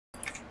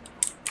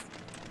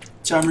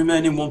Time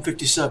remaining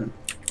 157.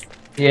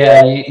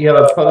 Yeah, you have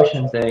a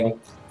potion thing.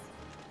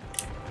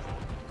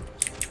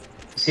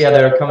 See how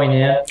they're coming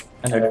in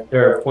and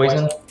they're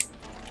poison?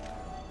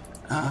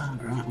 Ah,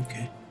 right,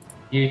 okay.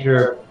 Use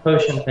your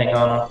potion thing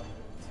on them.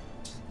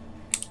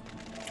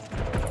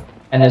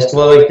 And this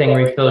glowy thing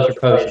refills your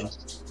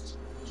potions.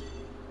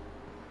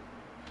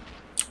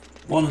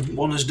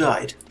 One has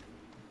died.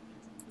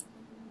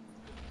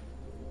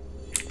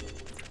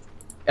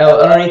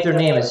 Oh, underneath their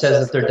name it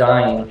says that they're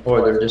dying,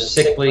 or they're just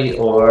sickly,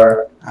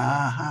 or...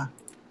 Aha.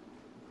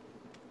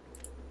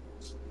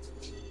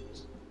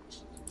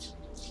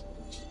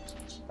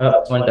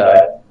 Oh, one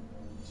died.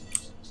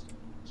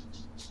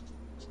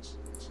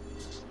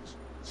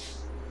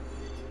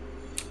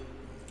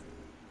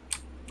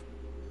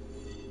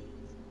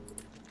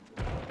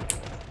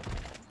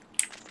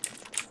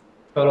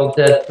 Total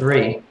dead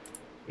 3.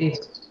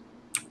 Jesus.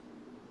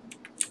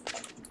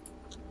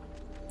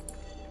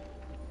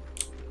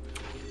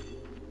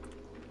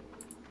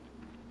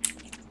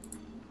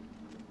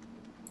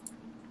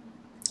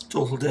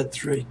 Total dead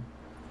 3.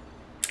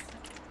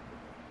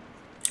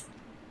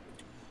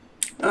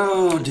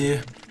 Oh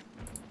dear.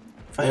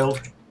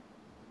 Failed.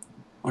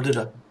 Or did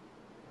I?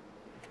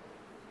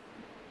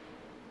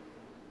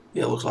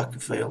 Yeah, it looks like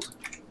it failed.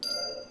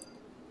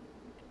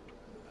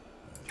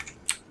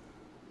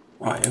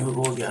 Right, here we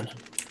go again.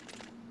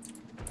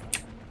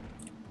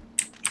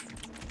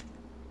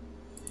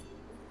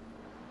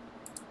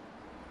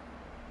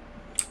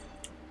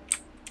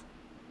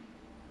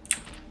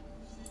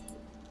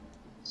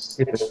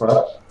 Stupid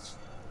fuck.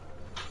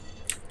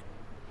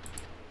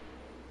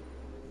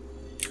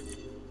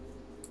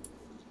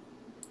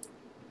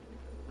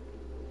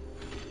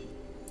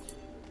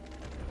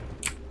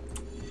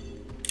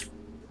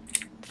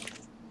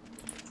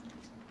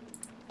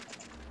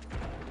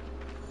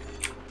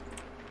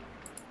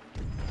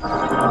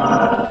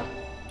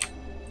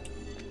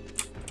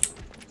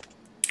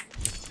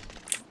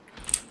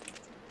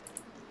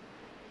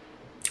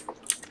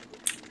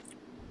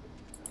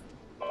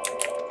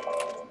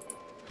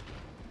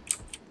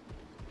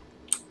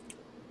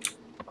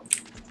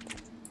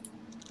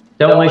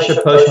 Don't waste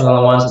your potions on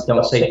the ones that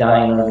don't say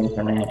dying underneath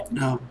their name.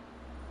 No.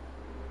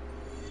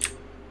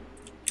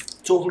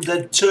 Total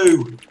dead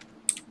 2.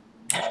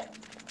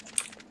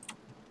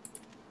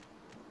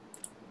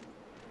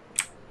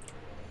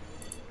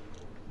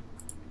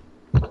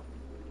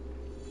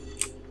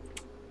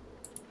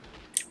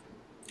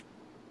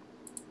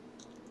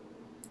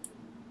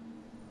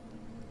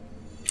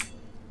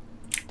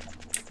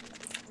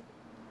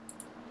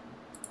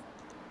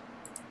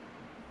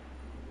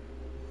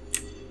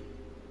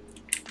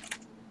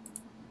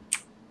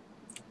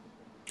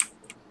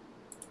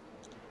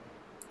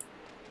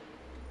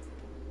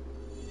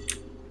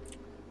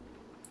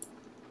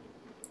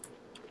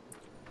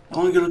 How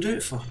long are you going to do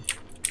it for?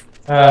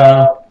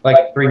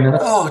 Like 3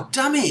 minutes. Oh,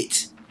 damn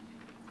it!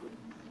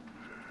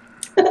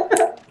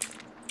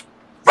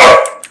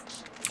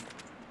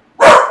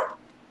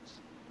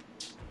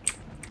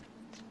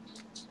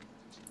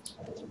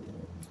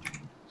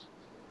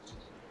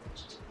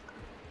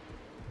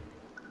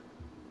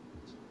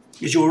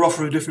 Is your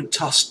offer a different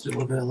task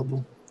still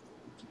available?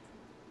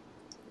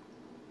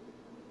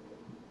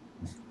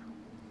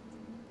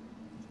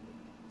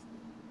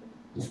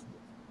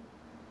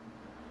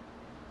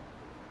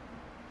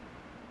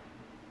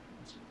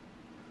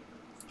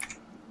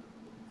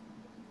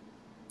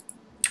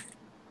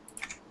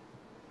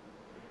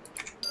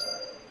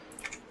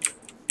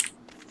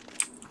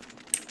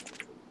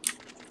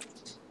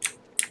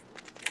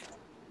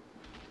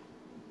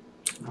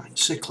 Right,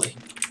 sickly.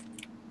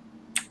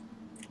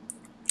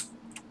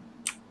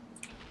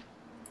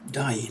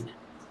 Dying.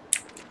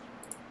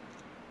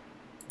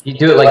 You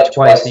do it like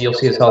twice, and you'll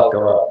see his health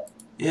go up.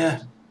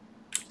 Yeah.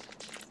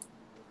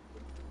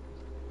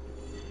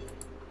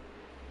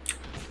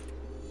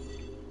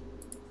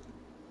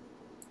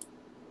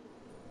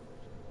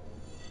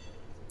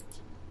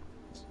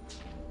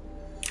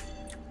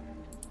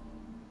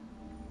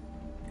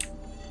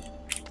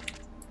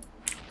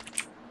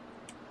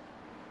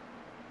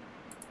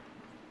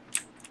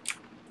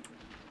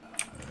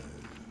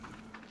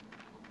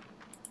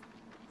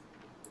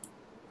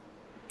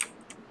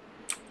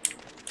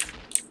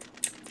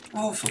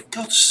 Oh, for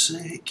God's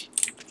sake.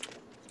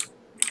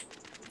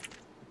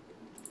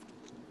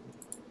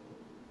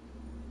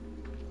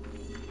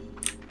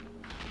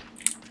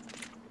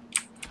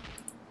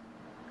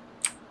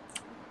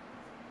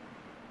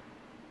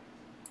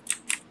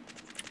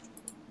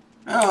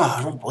 Oh,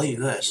 I don't believe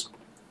this.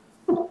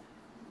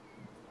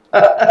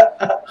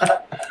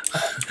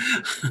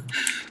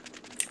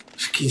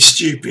 Fucking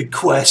stupid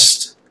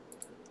quest.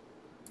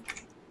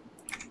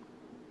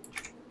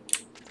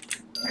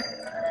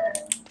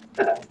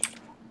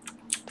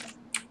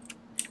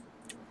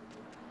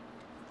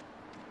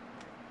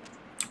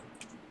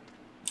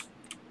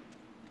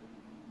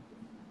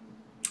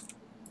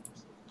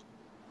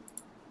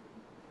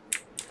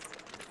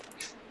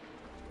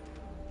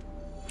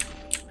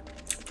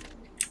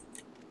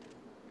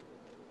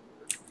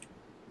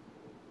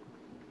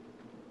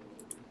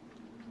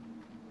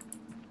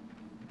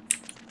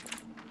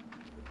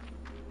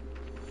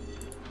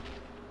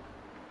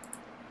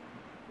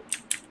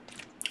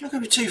 not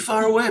going to be too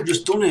far away, I've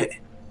just done it.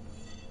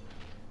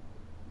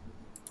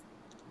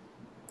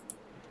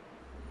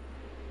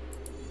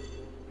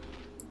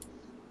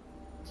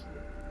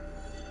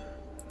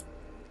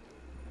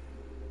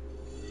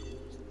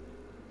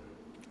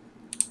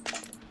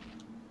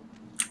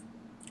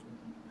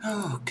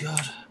 Oh,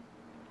 God.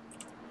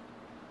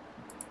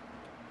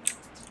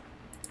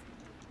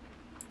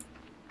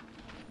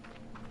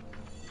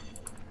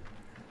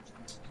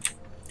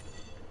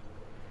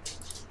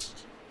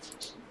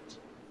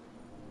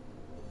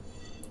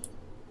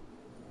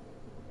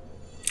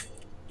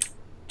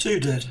 Two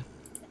dead.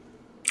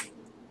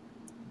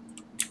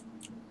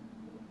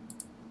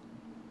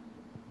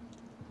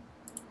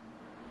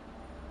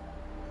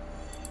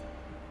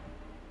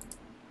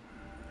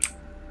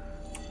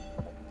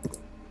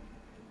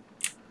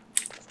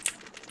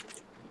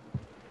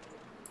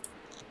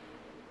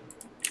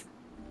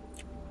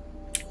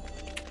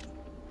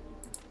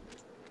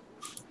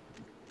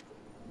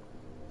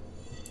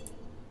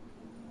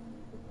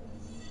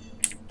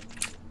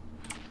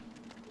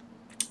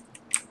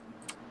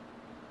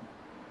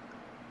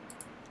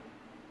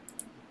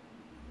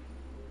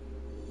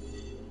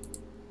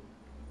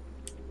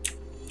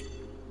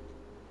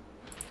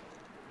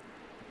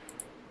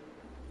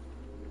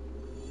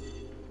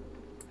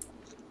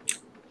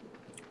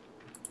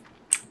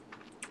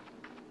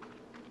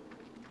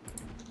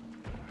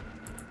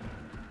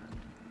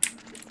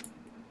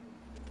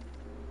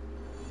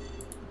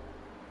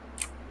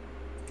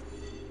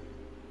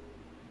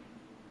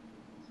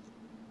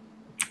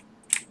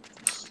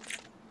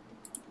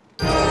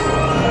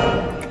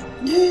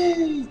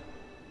 Yay!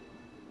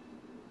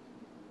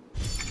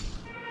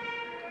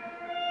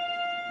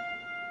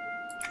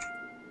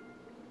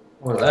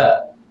 What was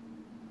that?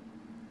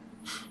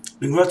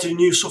 Been granted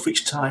new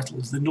suffix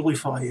titles, they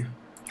nullify you.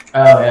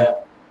 Oh, yeah.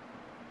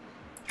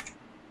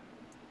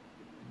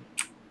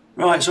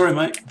 Right, sorry,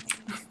 mate.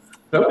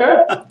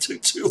 Okay. That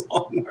took too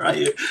long. Where are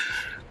you?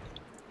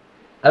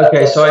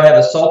 Okay, so I have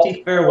a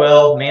Salty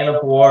Farewell, Man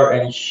of War,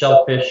 and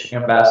Shellfish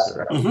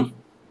Ambassador. Mm-hmm.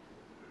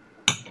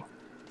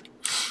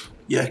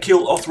 Yeah,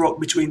 kill Othrock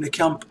between the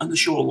camp and the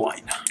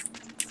shoreline.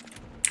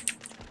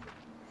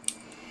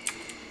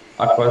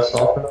 Aqua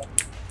Sulfur.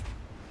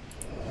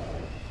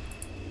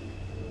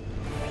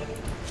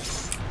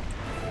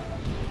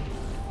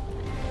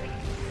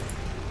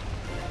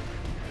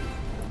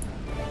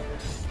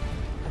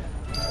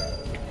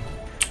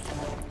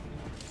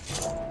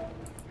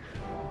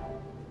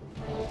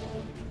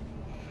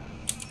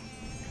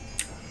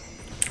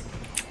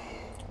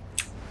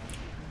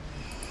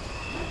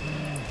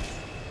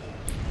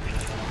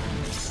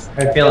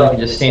 I feel like we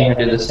just seen her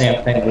do the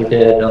same thing we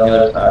did on the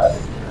other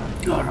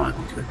side. Alright,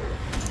 okay.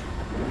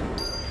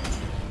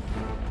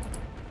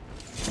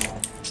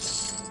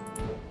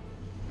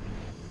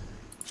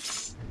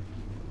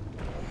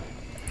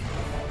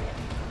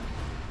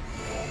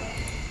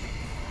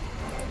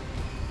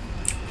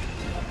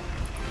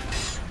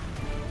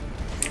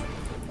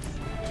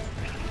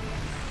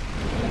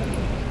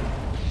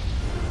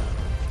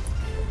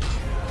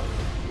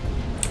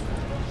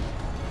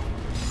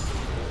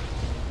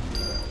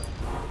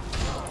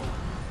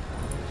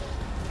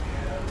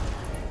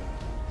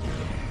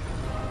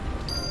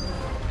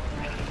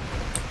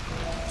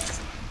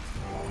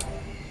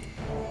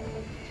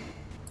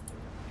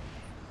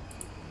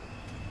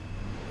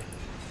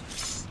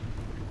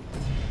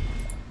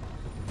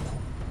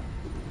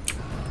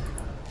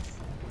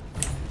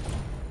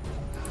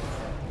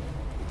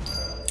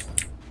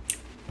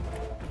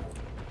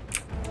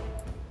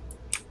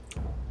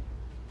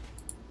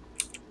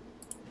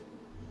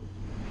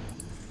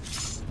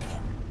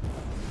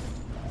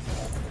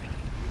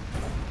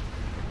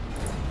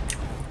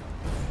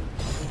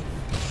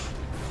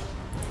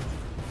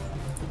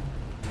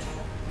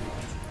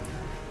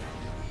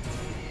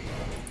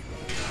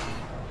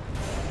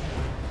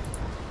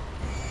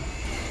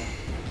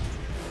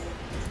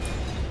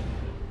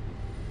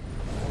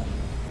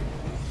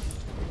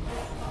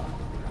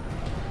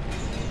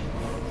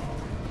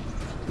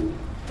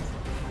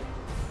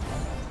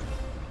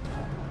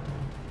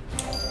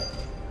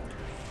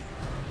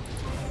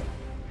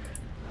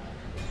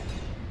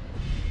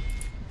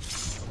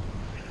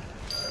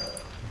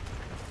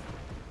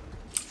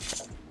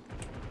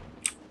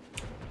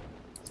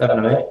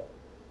 Seven of 8.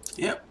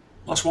 Yep,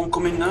 last one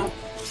coming now.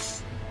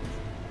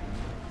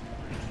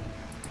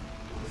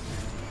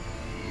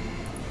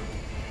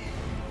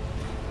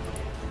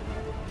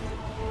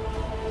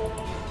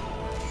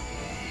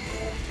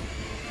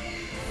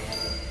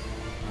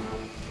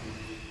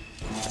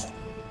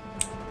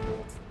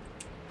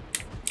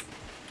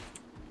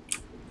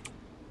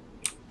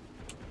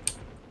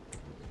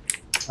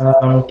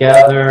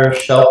 Gather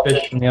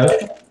shellfish from the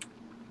ocean.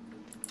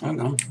 Hang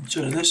on, I'm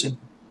turning this in.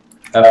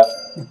 Oh,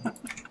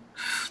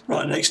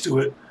 Right next to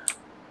it.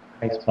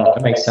 that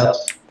makes sense.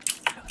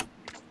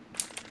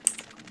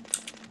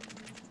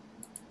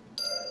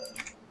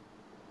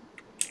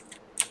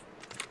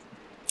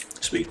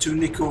 Speak to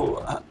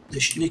Nico at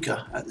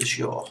Nika at the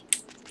shore.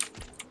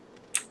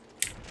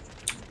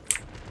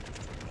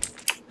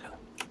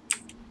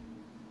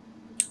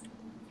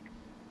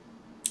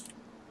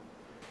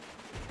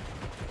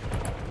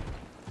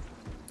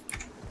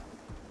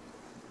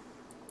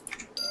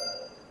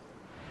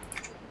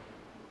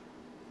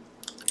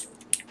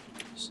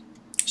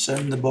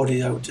 Send the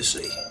body out to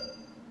sea.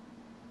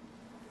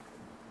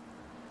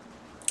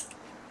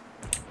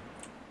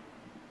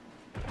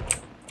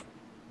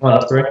 One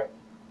of three.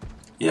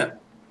 Yeah.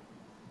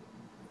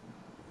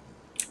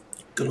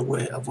 Gotta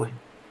wait, have we?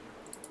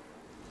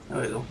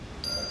 There we go.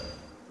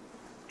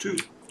 2.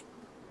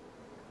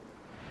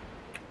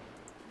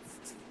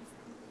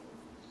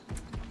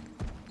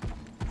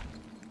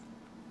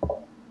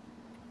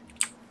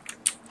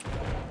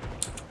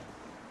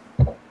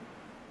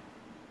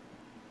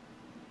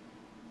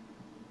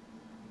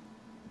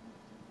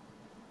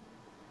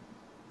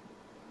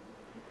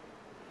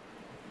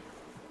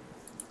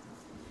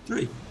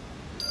 Three.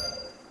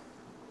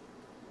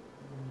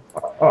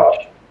 Oh.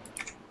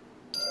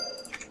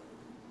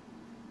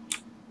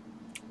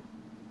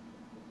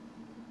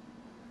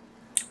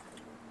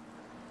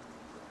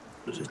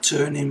 There's a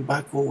turning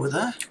back over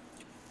there.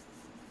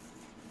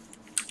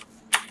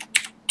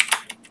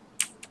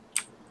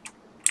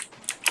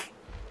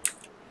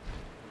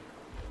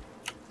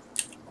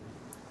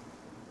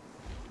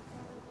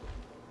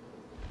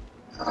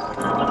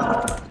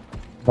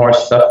 More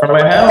stuff from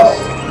my house.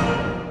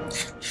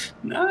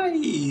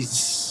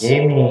 Nice.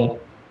 Gave me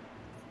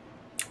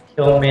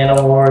kill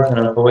mana wars and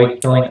avoid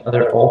killing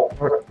other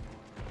Ulfort.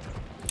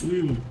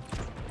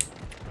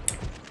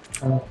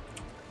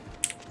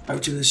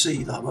 Out in the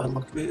sea, that bad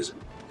luck bit, is it?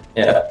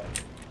 Yeah.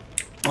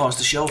 Oh, it's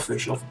the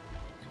shellfish off.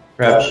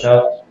 Grab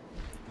shells.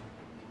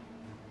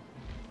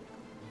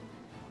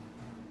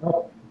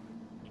 Oh.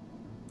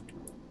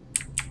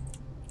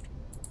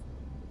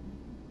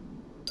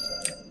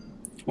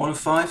 1 of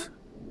 5.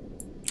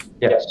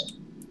 Yes.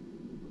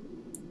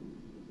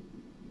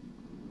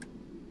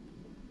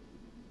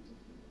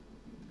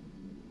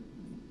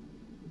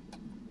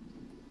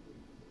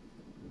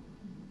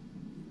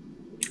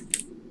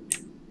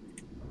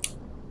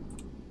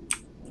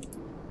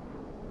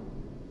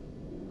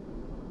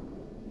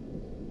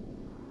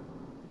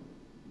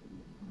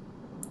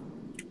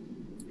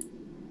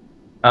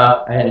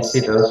 I didn't see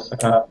those.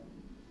 Okay.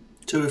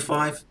 2 of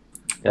 5.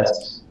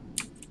 Yes.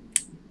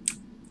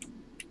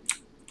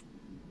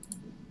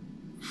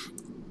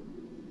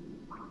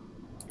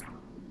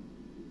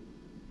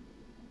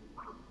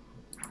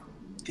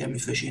 Get me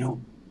fishing up.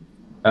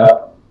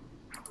 Oh.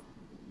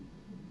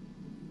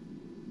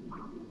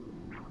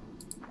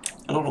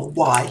 I don't know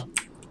why.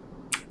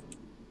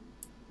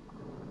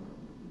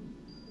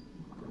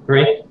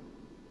 3.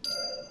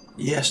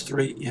 Yes,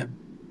 3, yeah.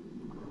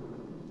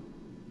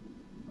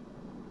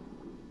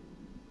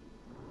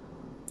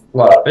 A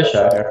lot of fish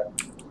out here.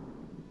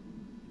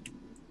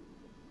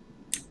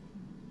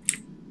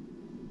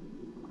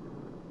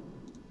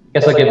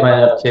 Guess I'll get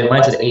mine up too.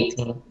 Mine's at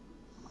 18.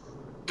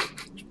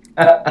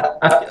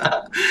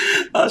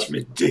 That's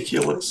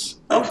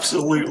ridiculous.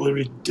 Absolutely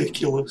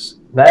ridiculous.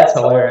 That's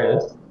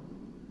hilarious.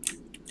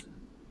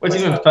 What's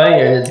even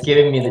funnier is it's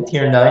giving me the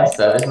tier 9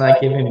 stuff. It's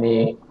not giving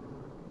me...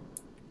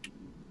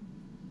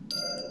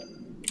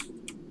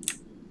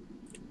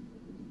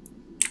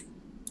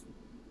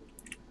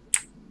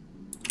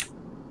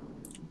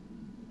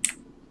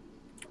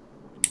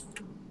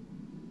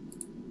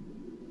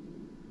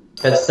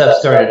 That stuff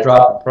started to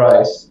drop in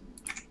price.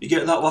 You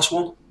get that last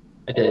one?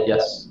 I did,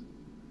 yes.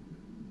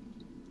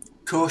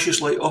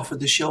 Cautiously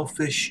offered the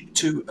shellfish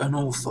to an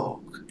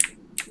Ulthork.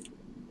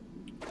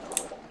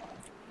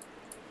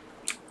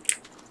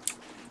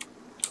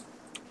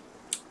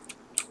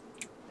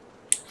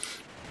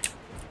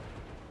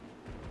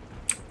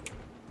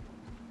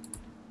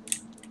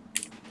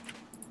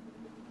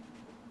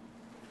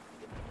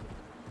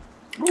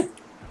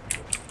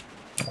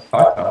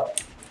 Oh.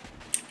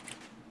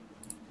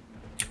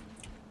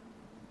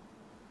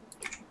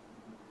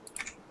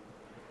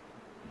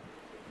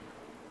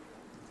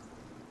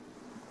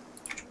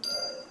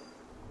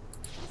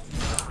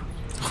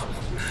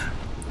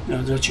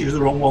 No, did I choose the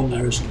wrong one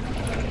there or something?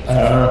 I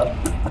don't know.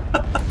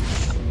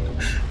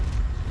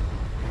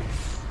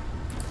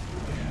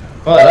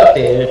 Well, it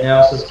updated it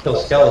now. It says kill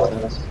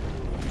skeletons.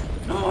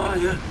 Oh,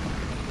 yeah.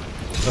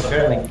 So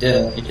apparently you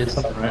didn't. You did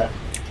something right.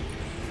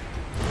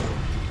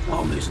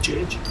 Oh, makes a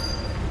change.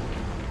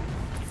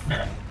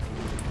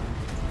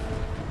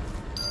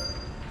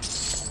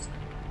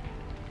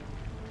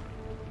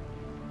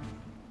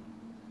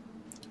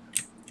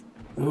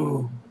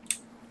 Oh.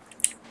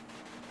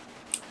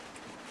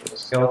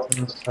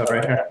 Skeletons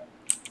right here.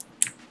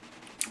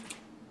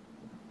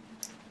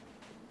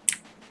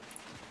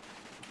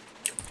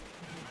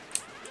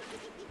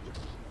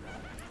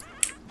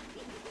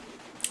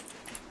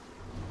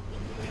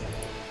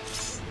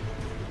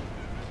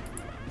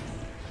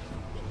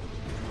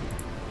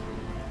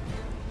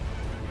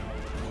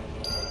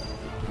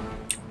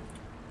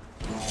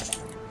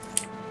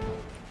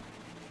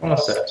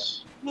 Almost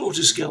 6. Loads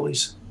of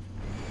skellies.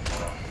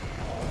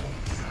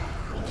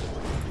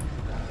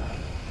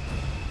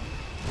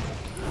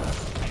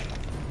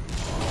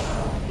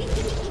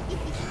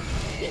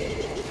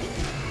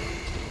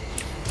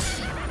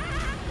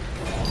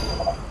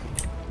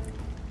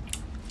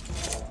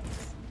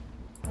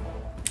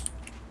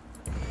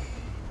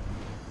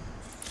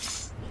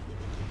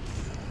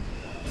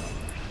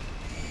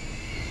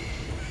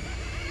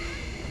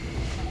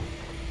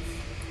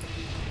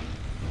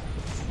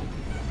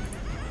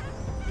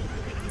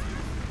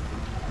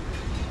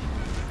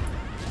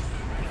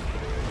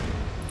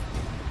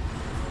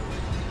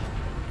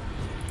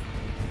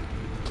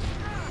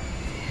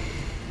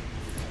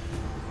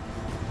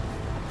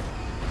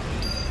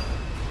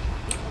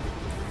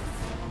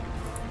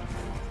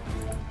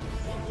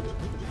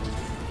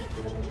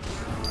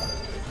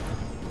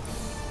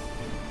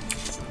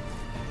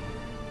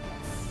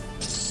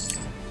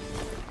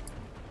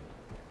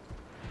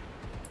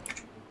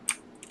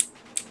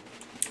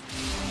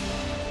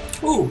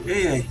 Oh,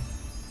 yeah.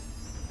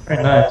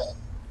 Very nice.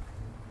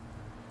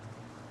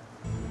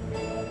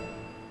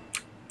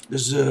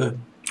 There's AA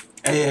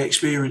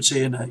experience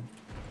here, Nate.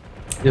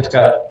 Just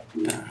got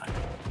it. Alright.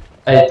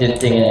 I did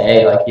thing in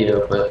A like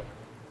you, but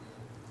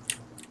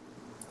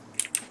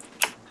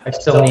I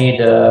still need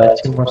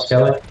 2 more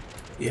skelly.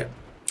 Yeah.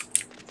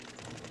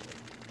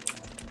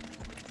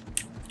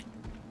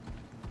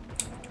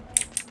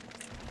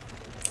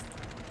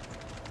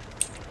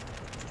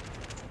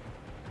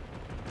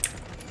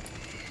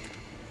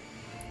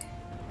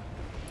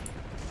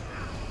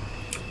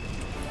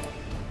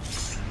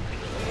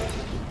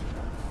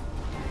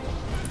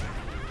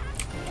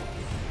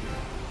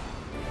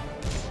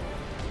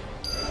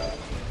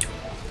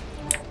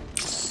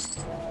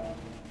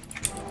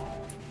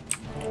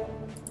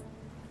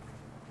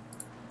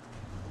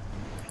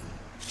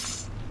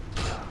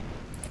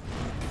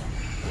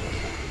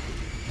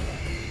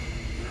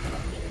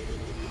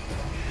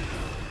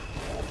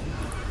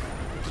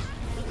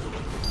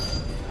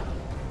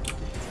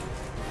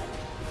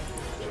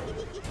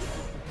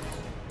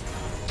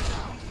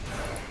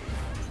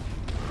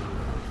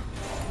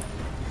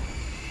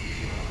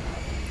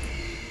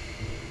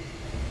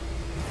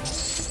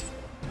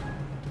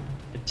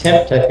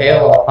 Attempt to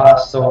hail a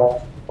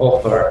hostile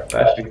over.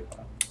 That should be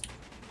fun.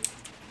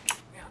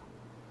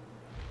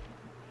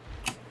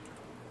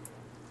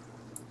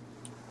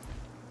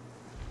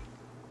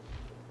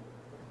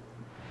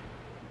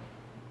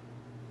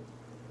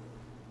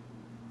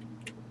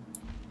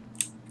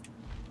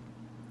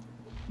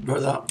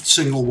 Got that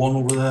single one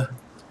over there.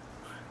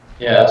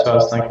 Yeah, that's what I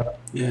was thinking.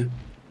 Yeah.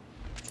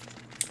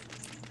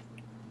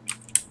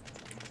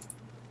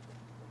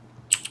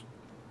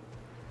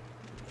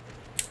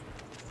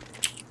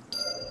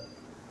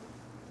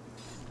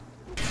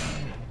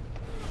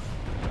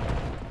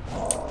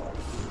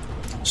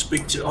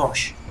 Speak to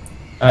Osh.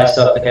 I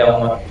still have to hail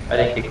one. I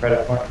didn't get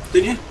credit for it.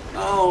 Did you?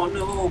 Oh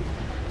no.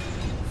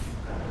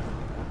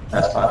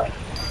 That's fine.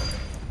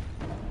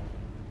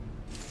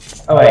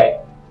 Oh wait.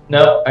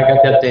 Nope, I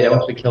got the update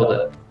once we killed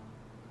it.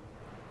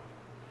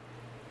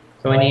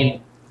 So we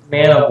need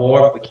Man of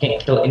War, but we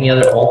can't kill any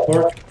other ult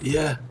for it?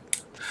 Yeah.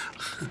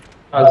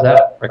 How does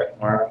that frickin'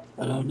 work?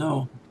 I don't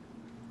know.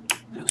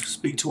 Let's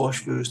speak to Osh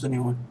first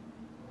anyway.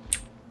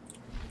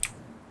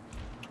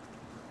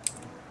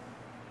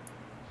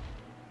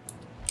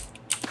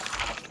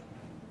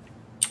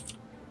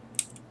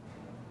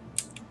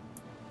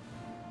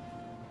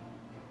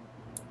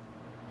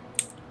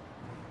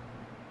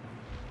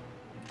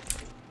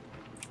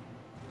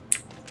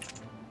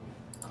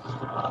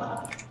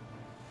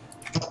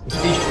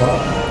 Speech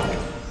one.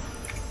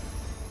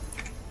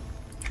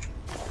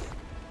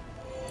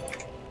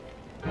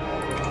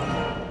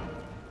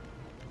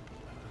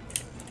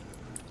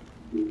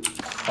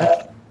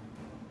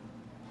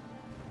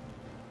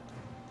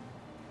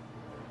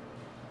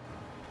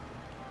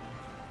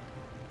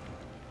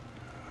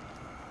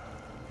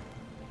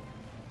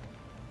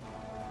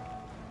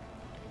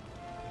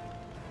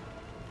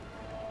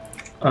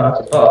 Oh, that's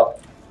a buff.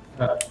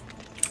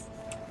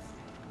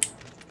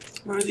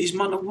 Where are these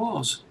man of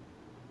wars?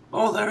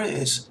 Oh, there it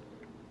is.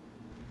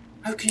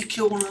 How can you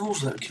kill one of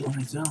those without killing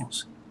anything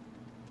else?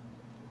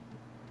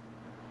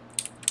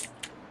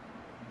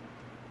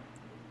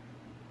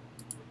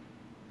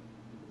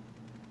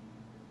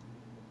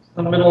 It's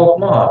in the middle of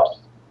mobs.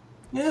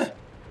 Yeah.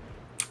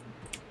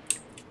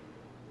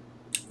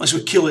 Unless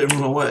we kill it and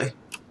run away.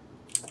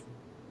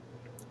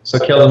 So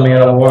kill the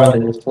Man of War and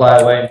then just fly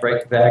away and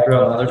break the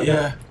aggro on other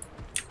Yeah.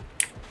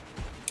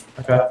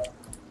 Okay.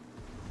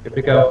 Good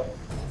to go.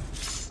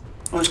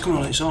 Oh, it's coming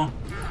on its own.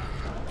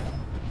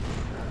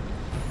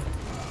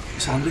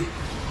 It's handy.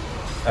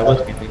 That was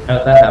gonna be. How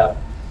did that happen?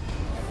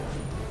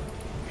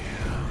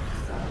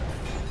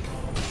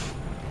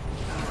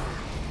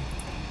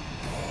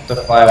 To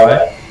fly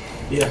away?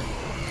 Yeah.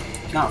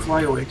 Can't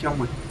fly away, can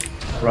we?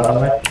 Run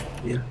away?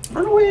 Yeah.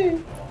 Run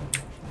away!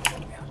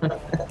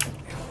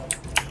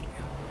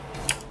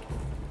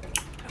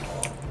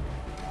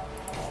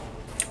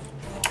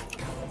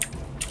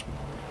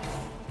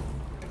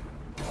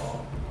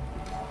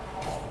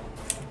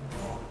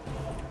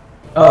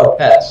 Oh,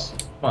 pets.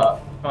 Come on.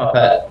 Come on,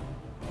 pet.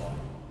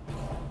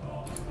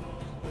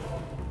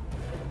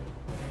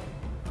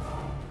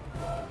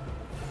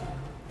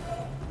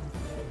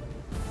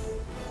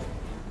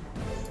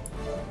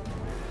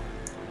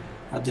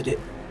 I did it.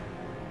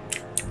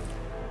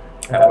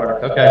 That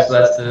worked. Okay, so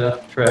that's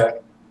the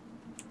trick.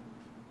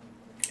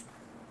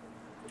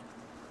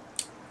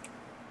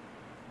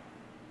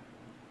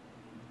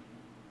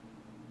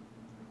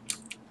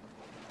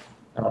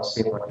 I don't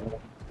see one.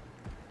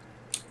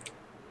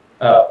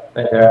 Oh,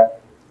 right there.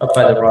 Up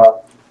by the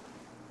rock.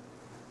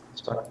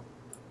 This one.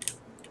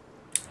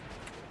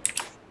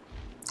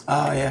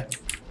 Ah, yeah.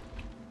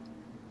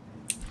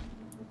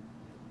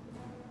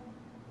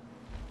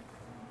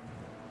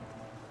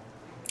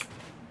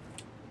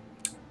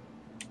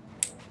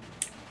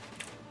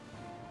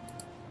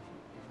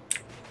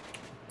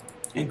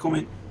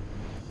 Incoming.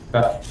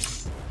 Okay.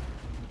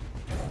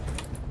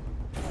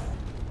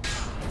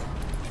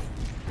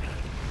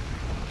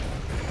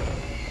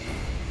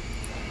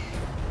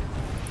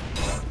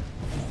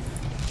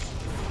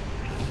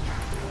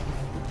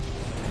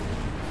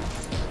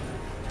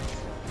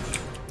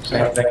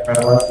 Same thing,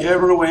 run away. Yeah,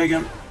 run away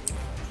again.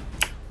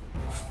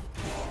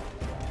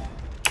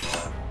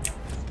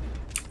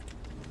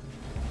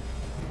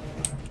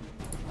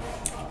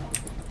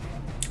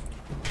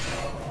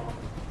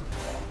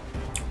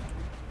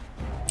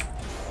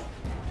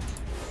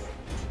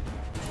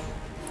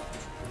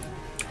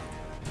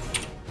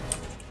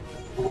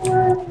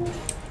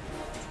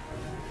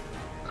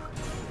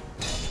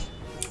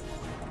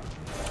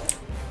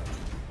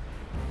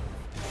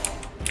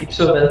 Keep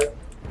so bad.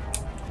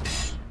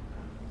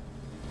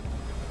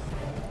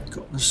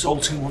 Got an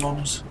assaulting one on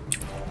us.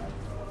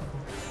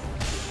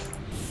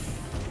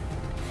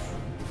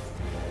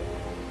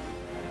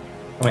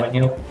 Come and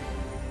heal.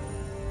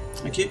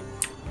 Thank you.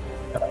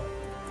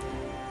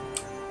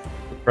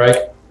 Break.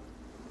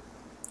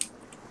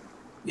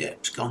 Yeah,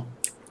 it's gone.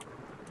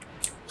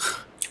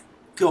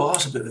 God,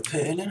 that's a bit of a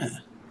pain, isn't it?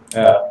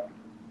 Yeah.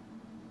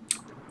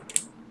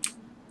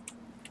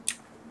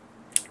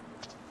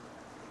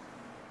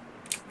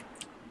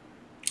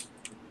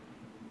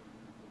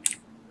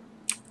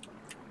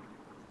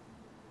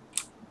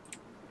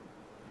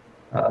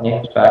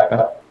 Name's back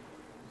up.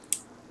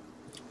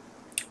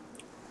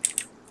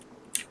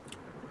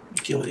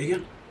 Kill it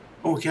again.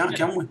 Oh, we can't,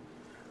 can we?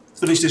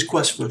 Finish this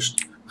quest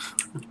first.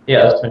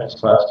 Yeah, let's finish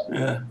this quest.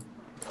 Yeah.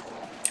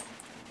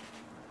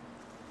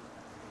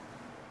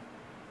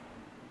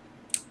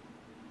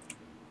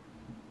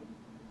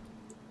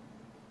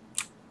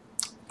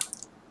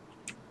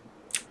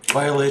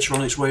 Violator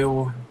on its way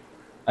over.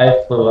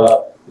 I flew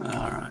up.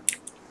 Alright.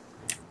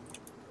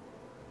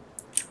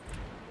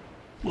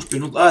 Must be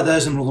another. Ah,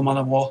 there's another man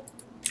of war.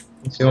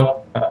 You see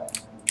one?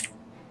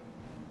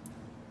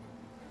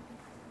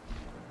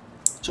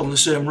 It's on the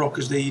same rock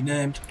as the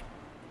named.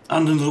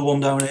 And another one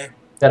down here.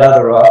 That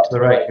other rock to the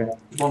right here.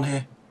 One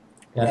here.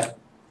 Yeah.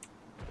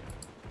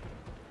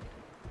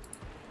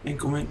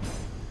 Incoming.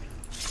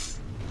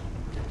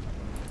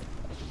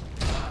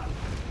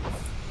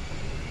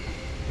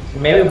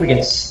 Maybe if we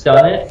can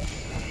stun it.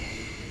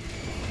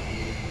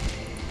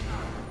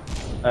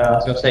 I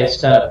was gonna say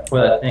stun it before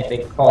that thing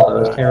they call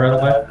those. Can you run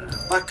away?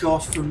 Back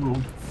off and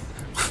run.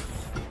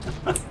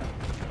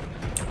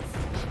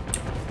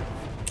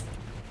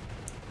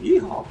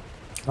 Yeehaw.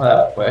 Oh, that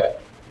was quick.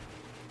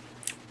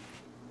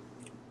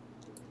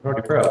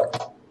 Already broke.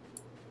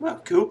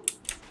 Well, cool.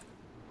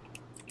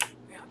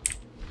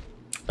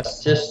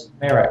 Let's just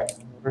Merrick.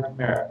 Where's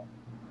Merrick?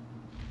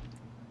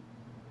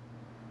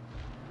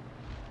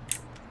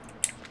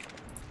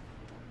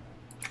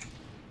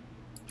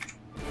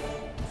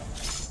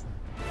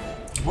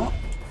 What?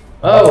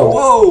 Oh!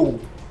 Whoa!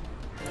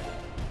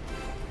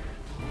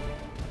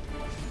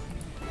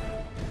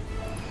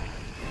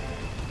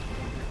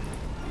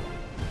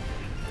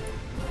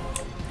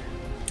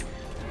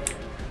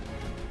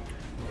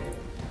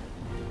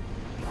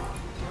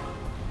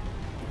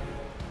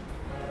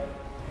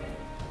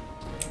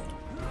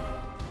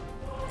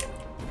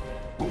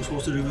 What was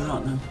supposed to do with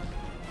that now?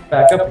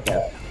 Back up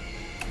again.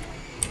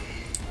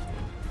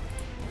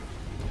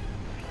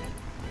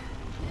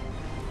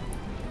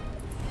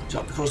 Is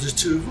that because there's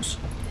two of us?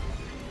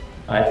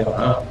 I don't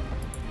know.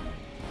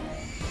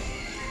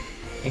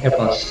 I think I'm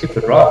on a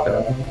stupid rock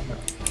though.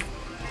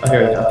 Oh,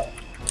 here we go.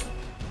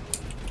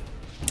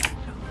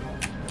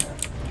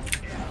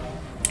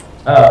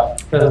 Oh,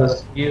 because of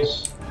this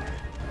use.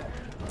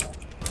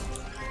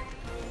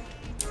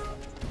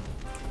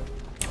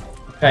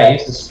 Okay, I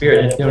used the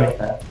spirit, didn't do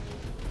anything.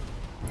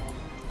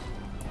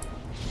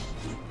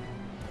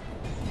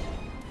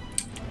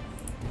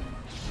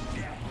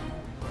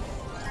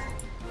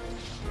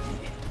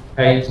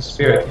 I used the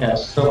spirit, yeah,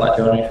 it's still not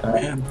doing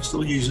anything. Yeah, I'm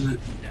still using it.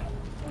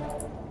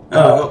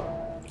 Oh,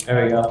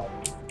 there we go.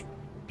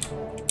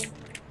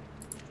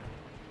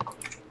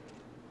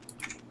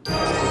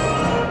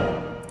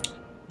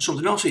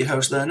 Something else at your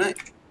house there,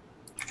 Nate.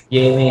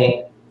 Yay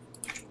me.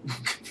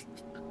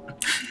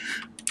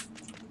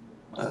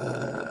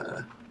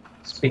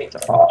 Speak to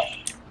Hosh.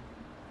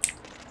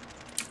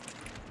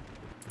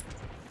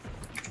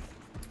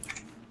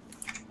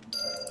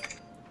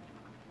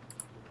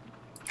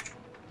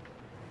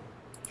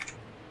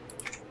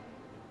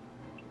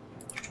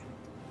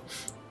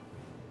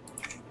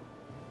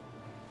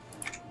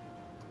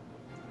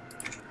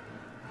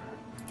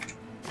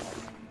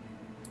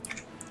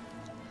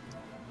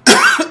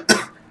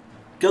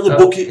 Gather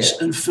buckets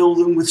and fill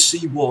them with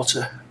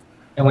seawater.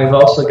 And we've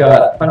also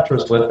got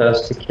hunters with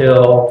us to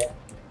kill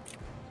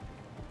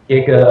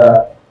Gigasses?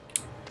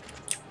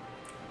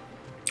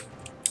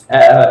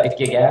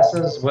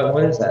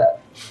 What is that?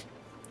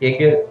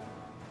 Gigases.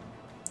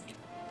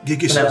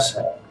 Pronounce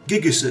that.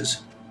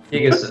 Gigases.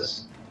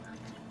 Gigasses.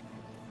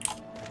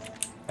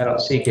 I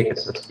don't see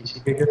Gigasses. Do you see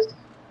Gigasses?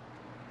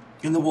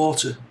 In the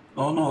water.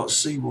 Oh no, it's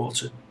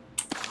seawater.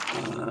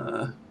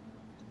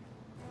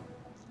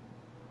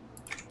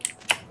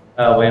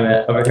 Oh, wait a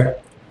minute. Over here.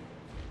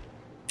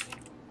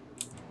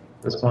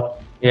 This one?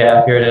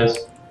 Yeah, here it is.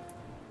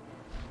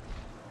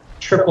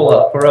 Triple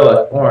up,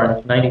 heroic,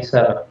 orange,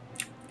 97.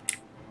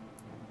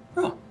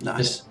 Oh,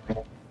 nice.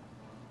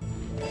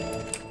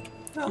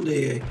 Down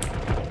there.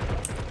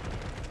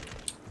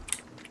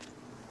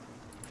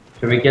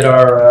 Should we get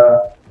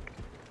our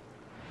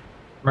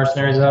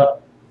mercenaries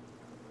out?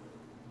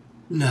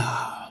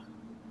 Nah,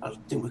 I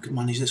don't think we can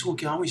manage this one,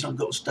 can we? He's not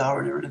got a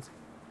star in it or anything.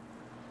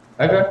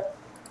 Okay.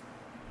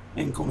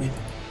 Incoming.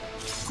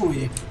 Come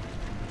here.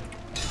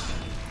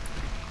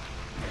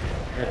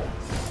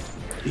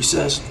 He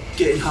says,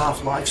 getting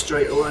half-life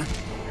straight away.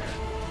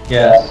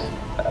 Yes,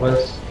 that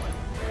was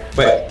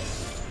quick.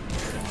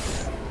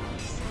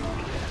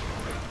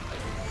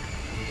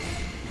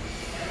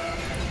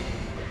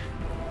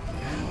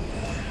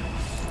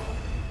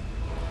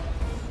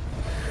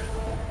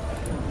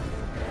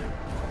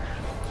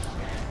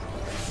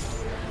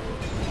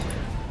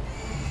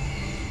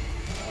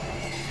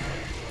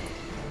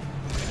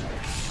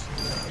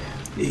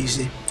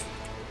 Easy.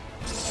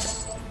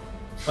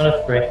 1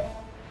 of 3.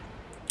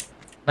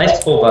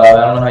 Nice pull, by the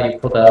way. I don't know how you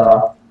pulled that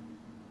off.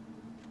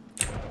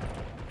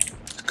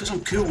 It's because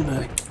I'm cool,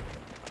 mate.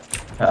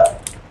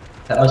 That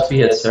must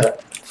be it, sir.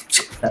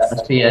 That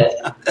must be it.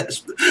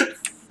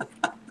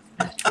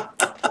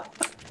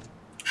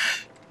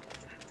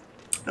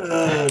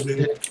 Oh,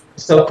 dude.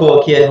 So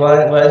cool, kid.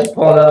 Why did you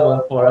pull another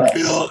one for us?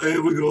 Yeah,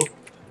 here we go.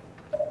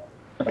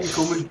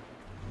 Incoming.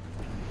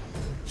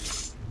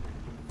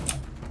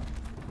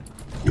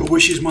 Your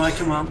wish is my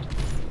command.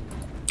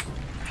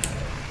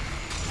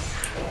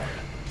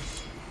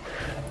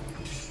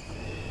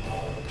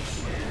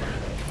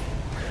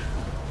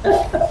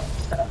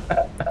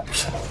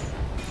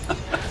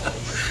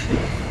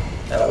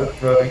 That was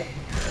brilliant.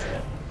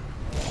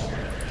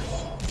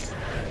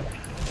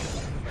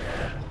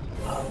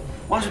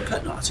 Why is the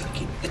pet not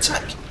attacking?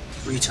 Attack!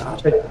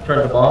 Retard. Turn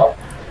the ball.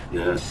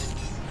 Yeah.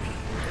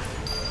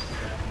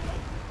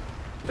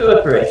 2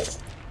 of 3.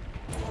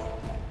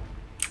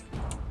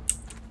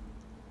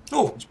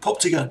 Oh, it's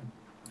popped again.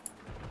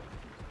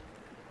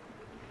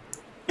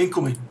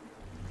 Incoming.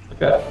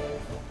 Okay.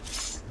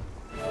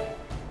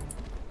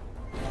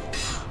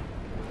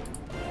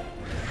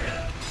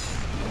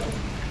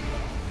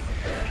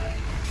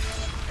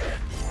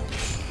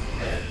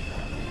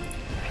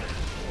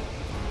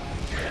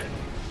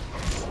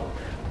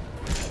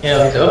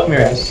 Yeah, these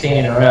Oakmere are just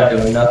standing around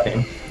doing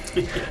nothing.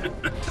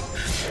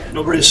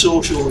 Not very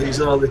social,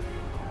 these, are they?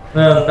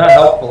 No, not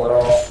helpful at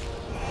all.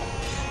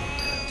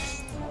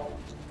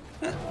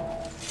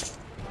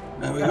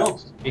 There we go.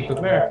 Speak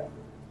with Mare.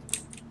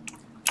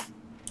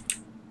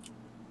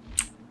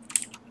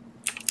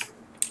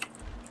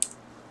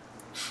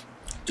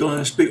 Do you want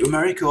to speak with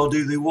America or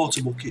do the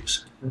water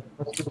buckets?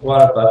 Let's do the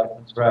water bucket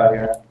since we're out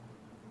here.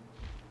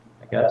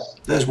 I guess.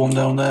 There's one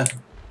down there.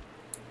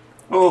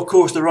 Oh, of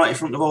course, they're right in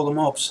front of all the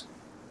mobs.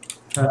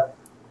 Huh.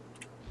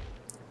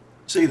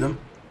 See them?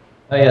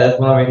 Oh yeah, there's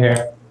one over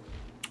here.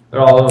 They're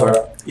all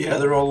over. Yeah,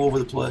 they're all over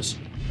the place.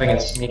 If I can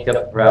sneak up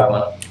and grab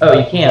one. Oh,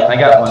 you can't. I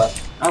got one.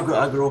 I've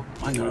got aggro.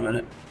 Hang on a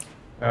minute.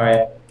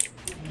 Alright.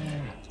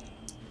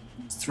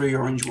 3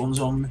 orange ones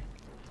on me.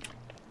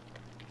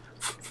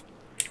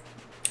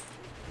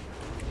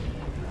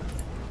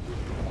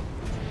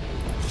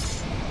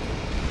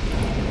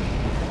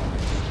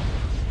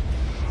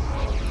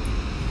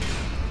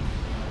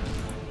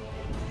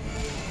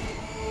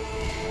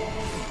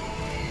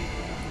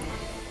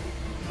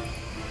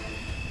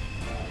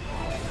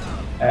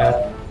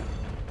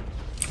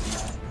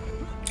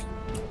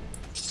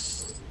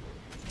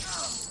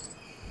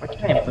 Why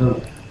can't I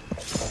move?